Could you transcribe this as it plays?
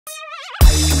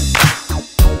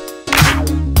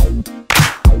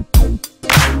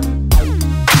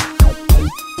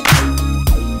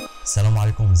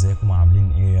عليكم، ازيكم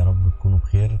عاملين ايه؟ يا رب تكونوا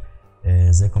بخير.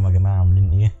 ازيكم يا جماعه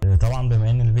عاملين ايه؟ طبعا بما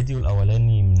ان الفيديو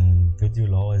الاولاني من الفيديو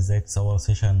اللي هو ازاي تصور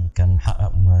سيشن كان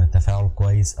محقق تفاعل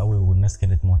كويس قوي والناس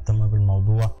كانت مهتمه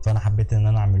بالموضوع، فانا حبيت ان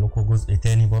انا اعمل لكم جزء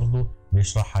تاني برضو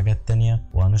بيشرح حاجات تانية،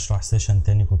 وهنشرح سيشن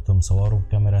تاني كنت مصوره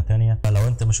بكاميرا تانية. فلو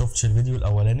انت ما شفتش الفيديو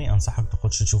الاولاني انصحك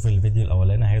تخش تشوف الفيديو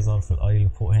الاولاني، هيظهر في الاي اللي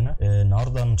فوق هنا.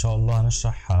 النهارده ان شاء الله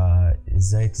هنشرح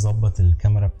ازاي تظبط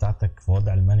الكاميرا بتاعتك في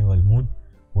وضع المانيوال مود،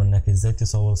 وانك ازاي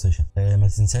تصور سيشن. ما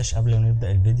تنساش قبل ما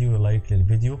نبدا الفيديو لايك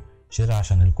للفيديو، شير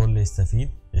عشان الكل يستفيد،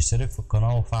 اشترك في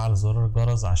القناه وفعل زرار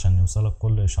الجرس عشان يوصلك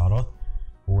كل اشعارات.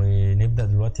 ونبدا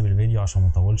دلوقتي بالفيديو عشان ما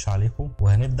اطولش عليكم.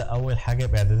 وهنبدا اول حاجه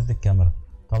باعدادات الكاميرا.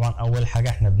 طبعا اول حاجه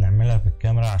احنا بنعملها في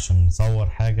الكاميرا عشان نصور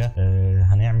حاجه،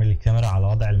 هنعمل الكاميرا على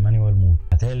وضع المانيوال مود.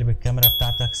 هتقلب الكاميرا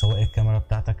بتاعتك، سواء الكاميرا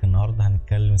بتاعتك النهارده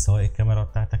هنتكلم سواء الكاميرا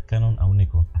بتاعتك كانون او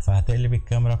نيكون، فهتقلب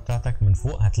الكاميرا بتاعتك من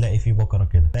فوق هتلاقي فيه بكره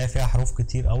كده، هتلاقي فيها حروف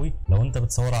كتير قوي. لو انت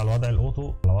بتصور على وضع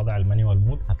الاوتو على وضع المانيوال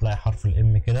مود هتلاقي حرف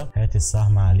الام كده، هات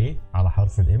السهم عليه على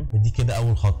حرف الام. دي كده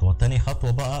اول خطوه. تاني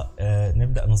خطوه بقى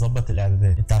نبدا نظبط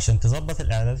الاعدادات. انت عشان تظبط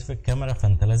الاعدادات في الكاميرا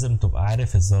فانت لازم تبقى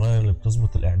عارف الزراير اللي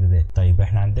بتظبط الاعدادات. طيب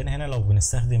احنا عندنا هنا لو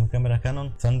بنستخدم كاميرا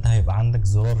كانون فانت هيبقى عندك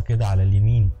زرار كده على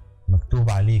اليمين مكتوب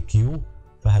عليه كيو،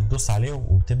 فهتدوس عليه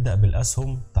وبتبدا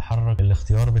بالاسهم تحرك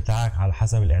الاختيار بتاعك على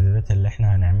حسب الاعدادات اللي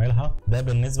احنا هنعملها. ده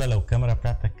بالنسبه لو الكاميرا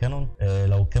بتاعتك كانون.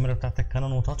 لو الكاميرا بتاعتك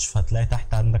كانون وتاتش فهتلاقي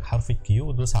تحت عندك حرف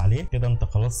الكيو، دوس عليه كده انت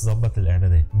خلاص ظبط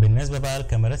الاعدادات. بالنسبه بقى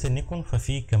لكاميرات النيكون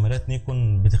ففي كاميرات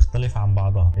نيكون بتختلف عن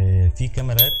بعضها. في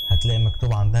كاميرات هتلاقي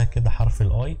مكتوب عندها كده حرف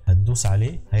الاي، هتدوس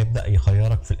عليه هيبدا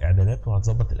يخيرك في الاعدادات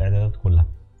وهتظبط الاعدادات كلها.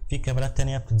 في كاميرات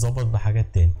تانية بتتظبط بحاجات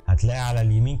تاني. هتلاقي على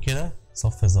اليمين كده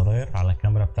صف زراير على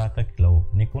الكاميرا بتاعتك لو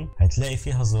نيكون، هتلاقي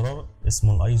فيها زرار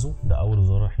اسمه الايزو، ده اول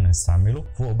زرار احنا هنستعمله.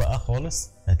 فوق بقى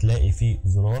خالص هتلاقي فيه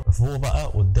زرار، فوق بقى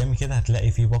قدامي كده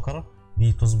هتلاقي فيه بكره،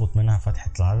 دي تظبط منها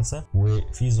فتحه العدسه.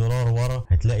 وفي زرار ورا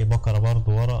هتلاقي بكره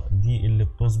برضو ورا، دي اللي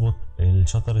بتظبط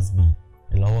الشاتر سبيد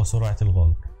اللي هو سرعه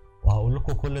الغلق. وهقول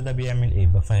لكم كل ده بيعمل ايه،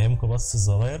 بفهمكم بس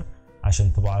الزراير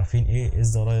عشان تبقوا عارفين ايه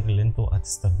الزراير اللي انتوا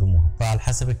هتستخدموها. فعلى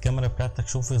حسب الكاميرا بتاعتك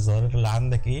شوف الزراير اللي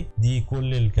عندك ايه. دي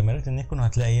كل الكاميرات النيكون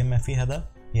هتلاقي يا اما فيها ده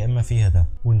يا اما فيها ده.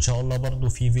 وان شاء الله برضو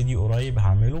في فيديو قريب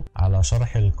هعمله على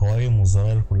شرح القوائم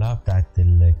والزراير كلها بتاعت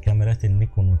الكاميرات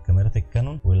النيكون والكاميرات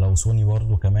الكانون ولو سوني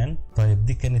برضو كمان. طيب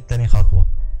دي كانت تاني خطوه.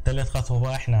 تالت خطوه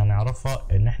بقى احنا هنعرفها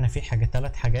ان احنا في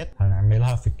ثلاث حاجات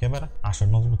هنعملها في الكاميرا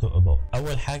عشان نظبط الاضاءه.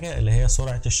 اول حاجه اللي هي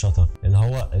سرعه الشطر، اللي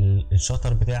هو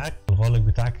الشطر بتاعك الغالق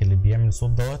بتاعك اللي بيعمل صوت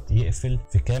دوت يقفل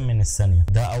في كام من الثانيه،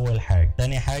 ده اول حاجه.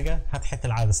 تاني حاجه فتحه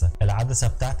العدسه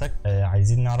بتاعتك،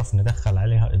 عايزين نعرف ندخل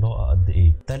عليها اضاءه قد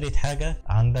ايه. تالت حاجه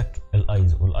عندك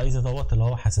الايزو دوت اللي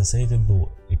هو حساسيه الضوء،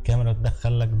 الكاميرا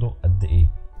تدخل لك ضوء قد ايه.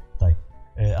 طيب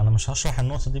انا مش هشرح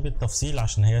النقطه دي بالتفصيل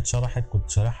عشان هي اتشرحت، كنت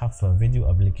شارحها في فيديو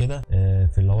قبل كده،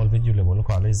 في اللي هو الفيديو اللي بقول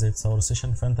لكم عليه ازاي تصور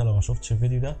سيشن. فانت لو ما شفتش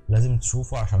الفيديو ده لازم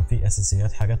تشوفه عشان فيه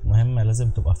اساسيات، حاجات مهمه لازم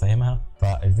تبقى فاهمها.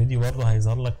 فالفيديو برضه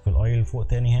هيظهر لك في الاي اللي فوق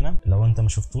تاني هنا، لو انت ما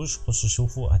شفتوش خش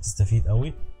شوفه هتستفيد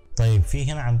قوي. طيب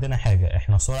في هنا عندنا حاجه،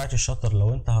 احنا سرعه الشطر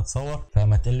لو انت هتصور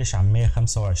فما تقلش عن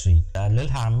 125،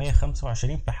 تقللها عن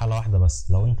 125 في حاله واحده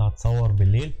بس. لو انت هتصور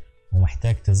بالليل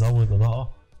ومحتاج تزود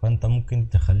اضاءه فانت ممكن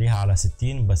تخليها على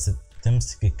 60 بس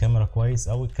تمسك الكاميرا كويس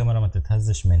قوي، الكاميرا ما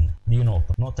تتهزش منك. دي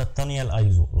نقطه. النقطه الثانيه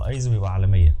الايزو بيبقى على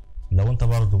 100. لو انت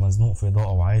برضو مزنوق في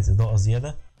اضاءه وعايز اضاءه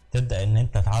زياده تبدا ان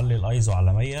انت تعلي الايزو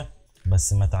على 100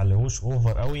 بس ما تعليهوش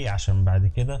اوفر قوي عشان بعد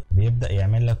كده بيبدا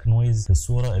يعمل لك نويز في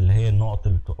الصوره اللي هي النقط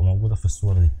اللي بتبقى موجوده في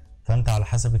الصوره دي. فانت على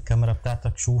حسب الكاميرا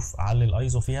بتاعتك شوف علي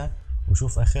الايزو فيها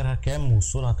وشوف اخرها كام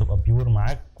والصوره هتبقى بيور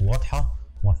معاك واضحه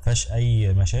وما فيهاش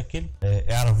اي مشاكل.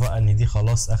 اعرف بقى ان دي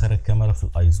خلاص اخر الكاميرا في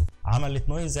الايزو. عملت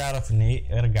نويز اعرف ان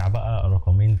ايه، ارجع بقى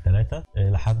رقمين 3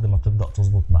 لحد ما تبدا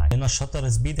تظبط معاك. هنا الشاتر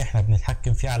سبيد احنا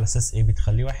بنتحكم فيه على اساس ايه،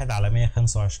 بتخليه 1 على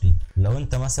 125. لو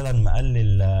انت مثلا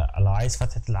مقلل، لو عايز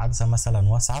فتحه العدسه مثلا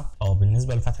واسعه، او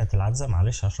بالنسبه لفتحه العدسه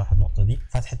معلش هشرح النقطه دي.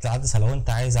 فتحه العدسه لو انت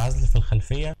عايز عزل في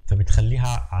الخلفيه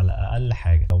فبتخليها على اقل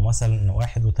حاجه، لو مثلا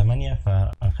 1.8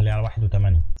 فهنخليها على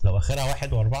 1.8، لو اخرها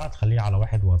 1.4 تخليها على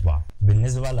 1.4.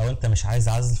 بالنسبه بقى لو انت مش عايز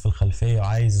عزل في الخلفيه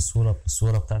وعايز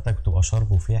الصوره بتاعتك تبقى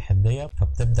شارب وفيها حديه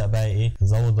فبتبدا بقى ايه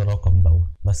تزود الرقم دوت،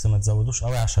 بس ما تزودوش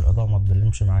قوي عشان الاضاءه ما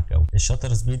تضلمش معاك قوي.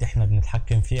 الشاتر سبيد احنا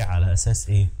بنتحكم فيه على اساس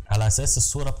ايه، على اساس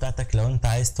الصوره بتاعتك. لو انت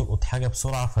عايز تلقط حاجه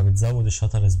بسرعه فبتزود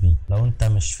الشاتر سبيد، لو انت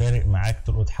مش فارق معاك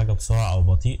تلقط حاجه بسرعه او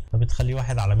بطيء فبتخلي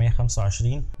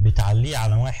بتخليه 1/125، بتعليه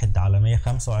على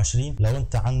 1/125. لو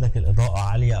انت عندك الاضاءة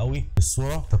عالية قوي في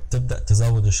الصورة فبتبدأ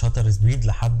تزود الشاتر سبيد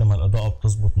لحد ما الاضاءة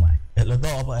بتظبط معاك.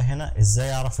 الاضاءة بقى هنا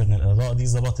ازاي اعرف ان الاضاءة دي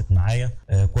ظبطت معايا؟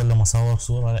 كل ما اصور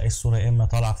صورة الاقي الصورة يا اما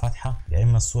طالعة فاتحة يا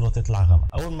اما الصورة تطلع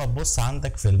غامقة. اول ما تبص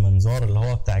عندك في المنظار اللي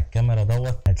هو بتاع الكاميرا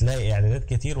دوت هتلاقي اعدادات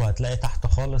كتير، وهتلاقي تحت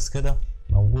خالص كده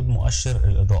موجود مؤشر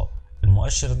الاضاءة.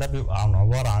 المؤشر ده بيبقى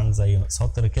عبارة عن زي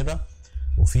سطر كده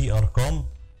وفي ارقام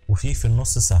وفي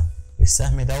النص سهم.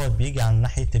 السهم دوت بيجي عند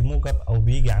ناحية الموجب او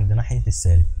بيجي عند ناحية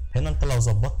السالب. هنا انت لو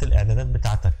ظبطت الاعدادات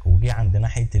بتاعتك وجي عند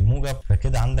ناحية الموجب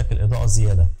فكده عندك الاضاءة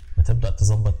زيادة فتبدأ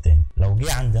تظبط تاني. لو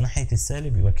جه عند ناحية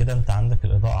السالب يبقى كده انت عندك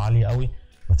الاضاءة عالية قوي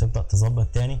فتبدأ تظبط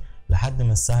تاني لحد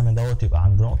ما السهم دوت يبقى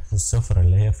عند نقطة الصفر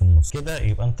اللي هي في النص. كده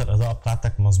يبقى انت الاضاءة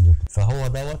بتاعتك مظبوطة. فهو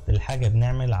دوت الحاجة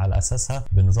بنعمل على اساسها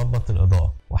بنظبط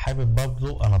الاضاءة. وحابب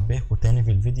برضو انبهكم تاني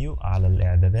في الفيديو على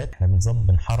الاعدادات. احنا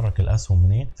بنحرك الاسهم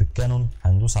منين. في الكانون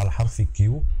هندوس على حرف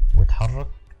الكيو وتحرك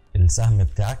السهم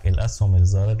بتاعك، الاسهم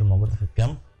الزرار الموجودة في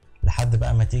الكام لحد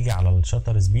بقى ما تيجي على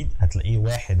الشاتر سبيد هتلاقيه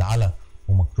 1 على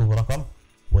ومكتوب رقم،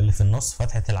 واللي في النص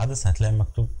فتحة العدسة هتلاقي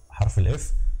مكتوب حرف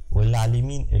الاف، واللي على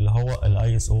اليمين اللي هو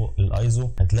الايزو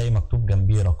هتلاقي مكتوب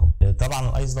جنبيه رقم. طبعا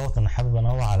الايزو دوت انا حابب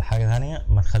انوه على حاجه ثانيه،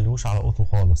 ما تخليهوش على اوتو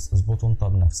خالص، اظبطه انت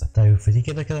بنفسك. طيب فدي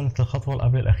كده كانت الخطوه اللي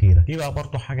قبل الاخيره. في بقى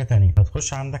برضو حاجه ثانيه،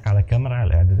 هتخش عندك على الكاميرا على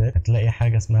الاعدادات هتلاقي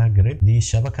حاجه اسمها جريد، دي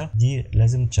الشبكه دي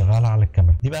لازم تشغلها على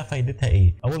الكاميرا. دي بقى فايدتها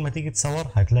ايه؟ اول ما تيجي تصور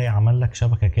هتلاقي عمل لك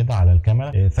شبكه كده على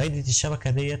الكاميرا. فايده الشبكه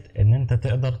ديت ان انت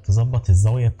تقدر تظبط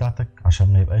الزاويه بتاعتك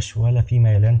عشان ما يبقاش ولا في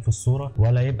ميلان في الصوره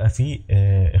ولا يبقى في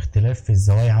اختلاف في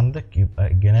الزوايا عندك، يبقى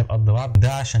الجناب قد بعض،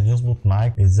 ده عشان يظبط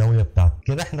معاك الزاويه بتاعتك.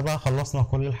 كده احنا بقى خلصنا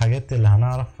كل الحاجات اللي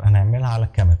هنعرف هنعملها على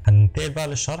الكاميرا. هننتقل بقى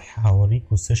للشرح، هوريكم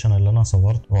السيشن اللي انا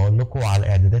صورته واقول لكم على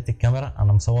اعدادات الكاميرا.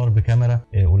 انا مصور بكاميرا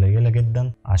قليله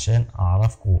جدا عشان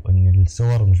اعرفكم ان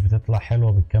الصور مش بتطلع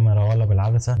حلوه بالكاميرا ولا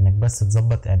بالعدسه، انك بس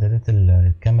تظبط اعدادات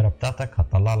الكاميرا بتاعتك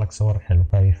هتطلع لك صور حلوه.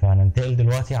 طيب فهننتقل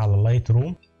دلوقتي على اللايت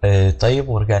روم. طيب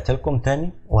ورجعت لكم تاني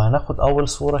وهناخد اول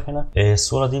صوره هنا.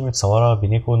 الصوره دي متصوره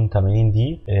بنيكون 80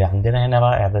 دي. عندنا هنا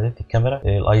بقى اعدادات الكاميرا.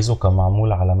 الايزو كان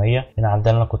معمول على 100. هنا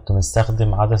عندنا انا كنت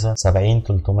مستخدم عدسه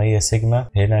 70-300 سيجما،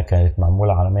 هنا كانت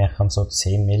معموله على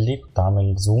 195 مللي، كنت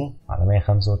عامل زوم على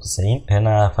 195.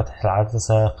 هنا فتح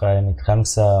العدسه كانت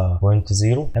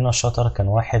 5.0. هنا الشطر كان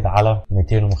 1 على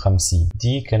 250.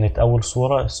 دي كانت اول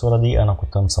صوره. الصوره دي انا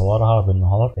كنت مصورها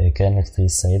بالنهار، كانت في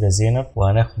السيده زينب.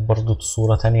 وهناخد برضو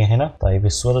صوره تانية هنا. طيب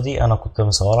الصوره دي انا كنت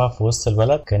مصورها في وسط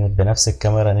البلد، كانت بنفس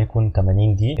الكاميرا نيكون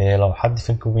 80 دي. لو حد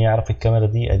فيكم يعرف الكاميرا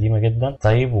دي قديمه جدا.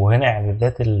 طيب وهنا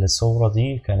اعدادات الصوره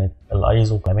دي كانت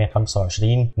الايزو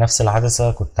 125. نفس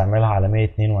العدسه كنت عاملها على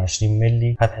 122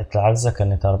 مللي. فتحه العدسه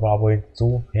كانت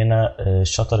 4.2. هنا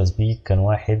الشاتر سبيد كان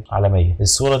 1 على 100.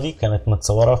 الصوره دي كانت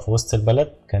متصوره في وسط البلد،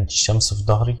 كانت الشمس في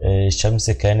ظهري.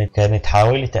 الشمس كانت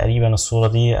حوالي تقريبا الصوره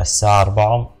دي الساعه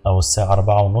 4 او الساعه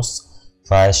 4:30،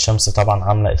 فالشمس طبعا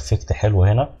عامله افكت حلو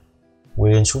هنا.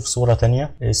 ونشوف صورة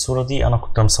تانية. الصورة دي انا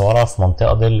كنت مصورها في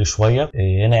منطقة ظل شوية.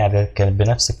 هنا اعدادات كانت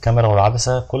بنفس الكاميرا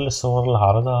والعدسة، كل الصور اللي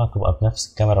هعرضها هتبقى بنفس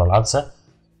الكاميرا والعدسة.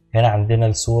 هنا عندنا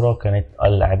الصورة كانت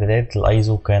الاعدادات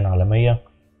الايزو كان على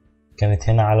 100، كانت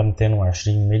هنا على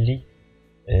 220 مللي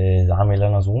عامل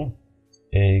انا زوم.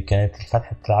 كانت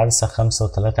فتحة العدسة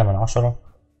 5.3.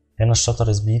 هنا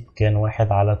الشاتر سبيد كان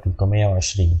 1 على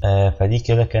 320. فدي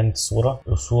كده كانت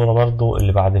الصورة برضو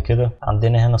اللي بعد كده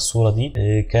عندنا هنا الصورة دي.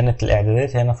 كانت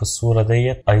الاعدادات هنا في الصورة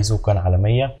ديت ايزو كان على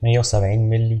 170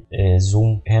 مللي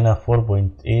زوم. هنا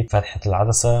 4.8 فتحة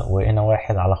العدسة، وهنا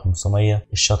 1 على 500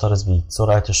 الشاتر سبيد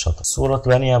سرعة الشاتر. صورة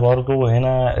تانية برضو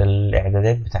هنا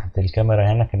الاعدادات بتاعت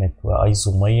الكاميرا هنا كانت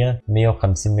ايزو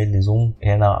 150 مللي زوم.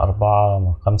 هنا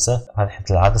 4.5 فتحة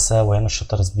العدسة، وهنا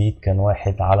الشاتر سبيد كان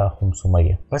 1 على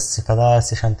 500 بس. فده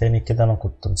سيشن تاني كده انا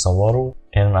كنت مصوره.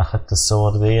 انا اخدت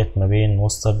الصور ديت ما بين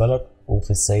وسط البلد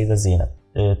وفي السيدة زينب.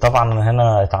 طبعا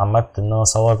هنا اتعمدت ان انا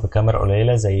اصور بكاميرا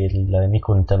قليلة زي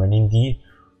النيكون 80 دي،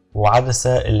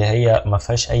 وعدسة اللي هي ما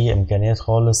فيهاش اي امكانيات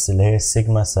خالص اللي هي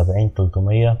السيجما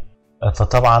 70-300.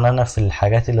 فطبعا انا في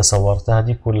الحاجات اللي صورتها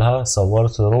دي كلها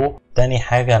صورت رو. تاني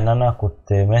حاجة ان انا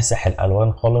كنت ماسح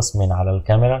الالوان خالص من على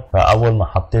الكاميرا. فاول ما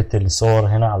حطيت الصور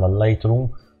هنا على اللايت روم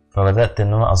فبدأت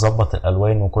ان انا اظبط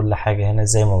الالوان وكل حاجة هنا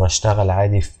زي ما بشتغل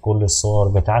عادي في كل الصور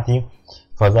بتاعتي.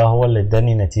 فده هو اللي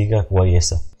اداني نتيجة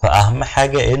كويسة. فاهم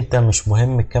حاجة، انت مش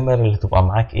مهم الكاميرا اللي تبقى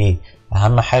معاك ايه،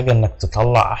 اهم حاجة انك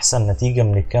تطلع احسن نتيجة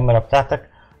من الكاميرا بتاعتك.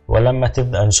 ولما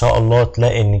تبدأ ان شاء الله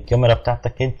تلاقي ان الكاميرا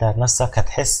بتاعتك انت نفسك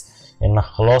هتحس انك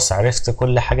خلاص عرفت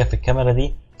كل حاجة في الكاميرا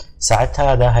دي،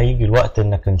 ساعتها ده هيجي الوقت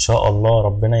انك ان شاء الله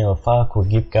ربنا يوفقك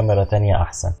وتجيب كاميرا تانية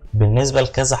احسن. بالنسبة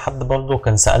لكذا حد برضو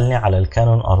كان سألني على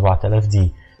الكانون 4000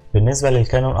 دي. بالنسبة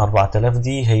للكانون 4000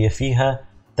 دي هي فيها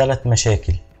 3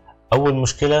 مشاكل. اول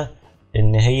مشكلة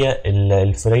ان هي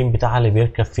الفريم بتاعها اللي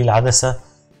بيركب فيه العدسة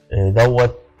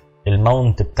دوت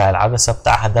الماونت بتاع العدسة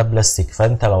بتاعها ده بلاستيك،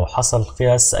 فانت لو حصل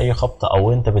فيها بس اي خبطة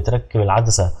او انت بتركب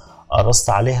العدسة قرصت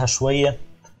عليها شوية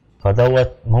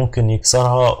فدوت ممكن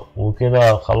يكسرها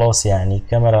وكده خلاص، يعني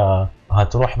الكاميرا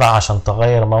هتروح بقى عشان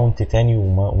تغير ماونت تاني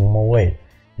وموال.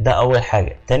 ده اول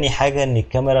حاجة. تاني حاجة ان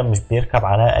الكاميرا مش بيركب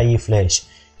عليها اي فلاش،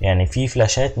 يعني في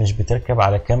فلاشات مش بتركب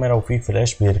على الكاميرا وفي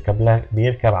فلاش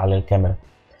بيركب على الكاميرا،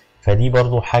 فدي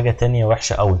برضو حاجة تانية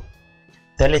وحشة قوي.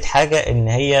 تالت حاجة ان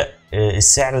هي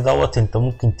السعر دوت انت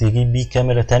ممكن تجيب بيه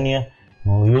كاميرا تانية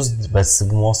يوزد بس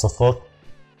بمواصفات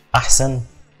احسن،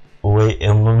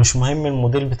 ومش مهم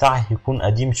الموديل بتاعها يكون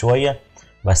قديم شوية،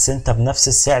 بس انت بنفس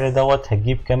السعر دوت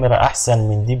هتجيب كاميرا احسن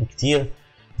من دي بكتير.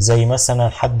 زي مثلا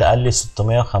حد قال لي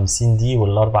 650 دي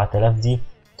ولا 4000 دي،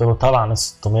 قلت له طبعا ال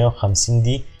 650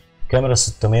 دي كاميرا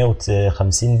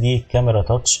 650 دي كاميرا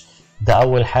تاتش، ده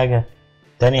اول حاجة.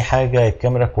 تاني حاجة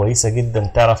الكاميرا كويسة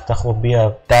جدا،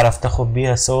 تعرف تاخد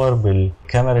بيها صور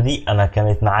بالكاميرا دي. انا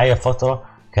كانت معايا فترة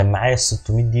كان معايا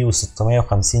 600 دي و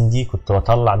 650 دي كنت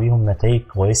بطلع بيهم نتائج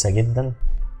كويسة جدا.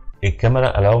 الكاميرا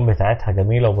الالوان بتاعتها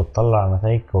جميلة وبتطلع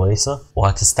نتائج كويسة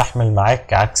وهتستحمل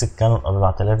معاك، عكس الكانون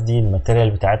 4000 دي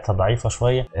الماتيريال بتاعتها ضعيفة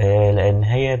شوية، لان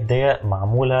هي دي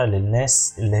معمولة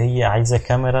للناس اللي هي عايزة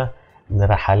كاميرا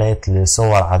لرحلات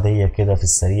لصور عادية كده في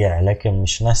السريع، لكن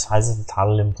مش ناس عايزة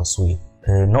تتعلم تصوير.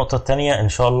 النقطة التانية ان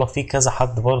شاء الله في كذا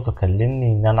حد برضو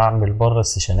كلمني ان انا اعمل بره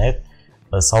السيشنات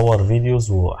اصور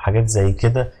فيديوز وحاجات زي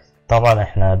كده. طبعا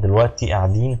احنا دلوقتي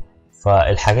قاعدين،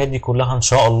 فالحاجات دي كلها ان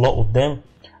شاء الله قدام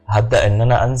هبدأ ان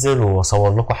انا انزل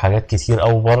واصور لكم حاجات كتير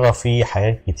اوي بره، في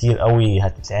حاجات كتير اوي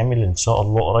هتتعمل ان شاء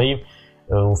الله قريب.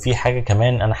 وفي حاجة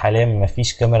كمان، انا حاليا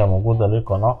مفيش كاميرا موجودة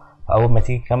للقناة، اول ما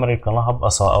تيجي كاميرا القناة هبقى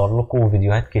اصور لكم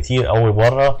فيديوهات كتير اوي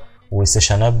بره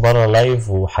وسيشنات بره لايف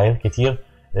وحاجات كتير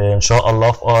ان شاء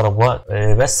الله في اقرب وقت.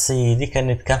 بس دي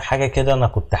كانت كام حاجه كده انا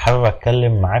كنت حابب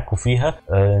اتكلم معاكم فيها.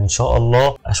 ان شاء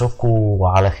الله اشوفكم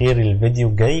على خير الفيديو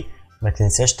الجاي. ما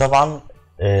تنساش طبعا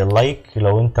لايك،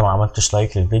 لو انت ما عملتش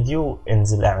لايك للفيديو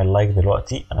انزل اعمل لايك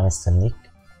دلوقتي انا مستنيك.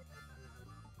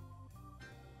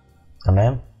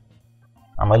 تمام،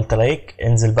 عملت لايك،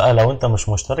 انزل بقى لو انت مش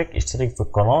مشترك اشترك في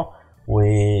القناه.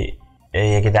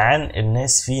 ويا جدعان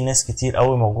الناس، في ناس كتير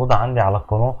قوي موجوده عندي على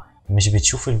القناه مش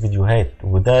بتشوف الفيديوهات،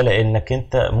 وده لانك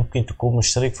انت ممكن تكون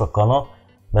مشترك في القناة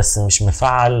بس مش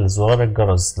مفعل زرار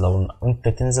الجرس. لو انت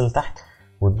تنزل تحت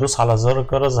وتدوس على زرار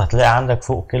الجرس هتلاقي عندك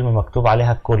فوق كلمة مكتوب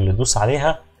عليها الكل، دوس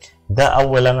عليها. ده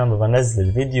اول انا ما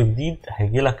بنزل فيديو جديد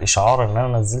هيجيلك اشعار ان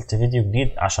انا نزلت فيديو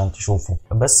جديد عشان تشوفه.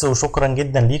 بس وشكرا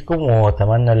جدا ليكم،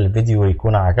 واتمنى الفيديو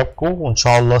يكون عجبكم، وان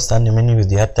شاء الله استنوا مني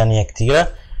فيديوهات تانية كتيرة،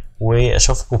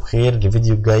 واشوفكم بخير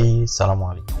الفيديو الجاي. سلام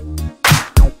عليكم.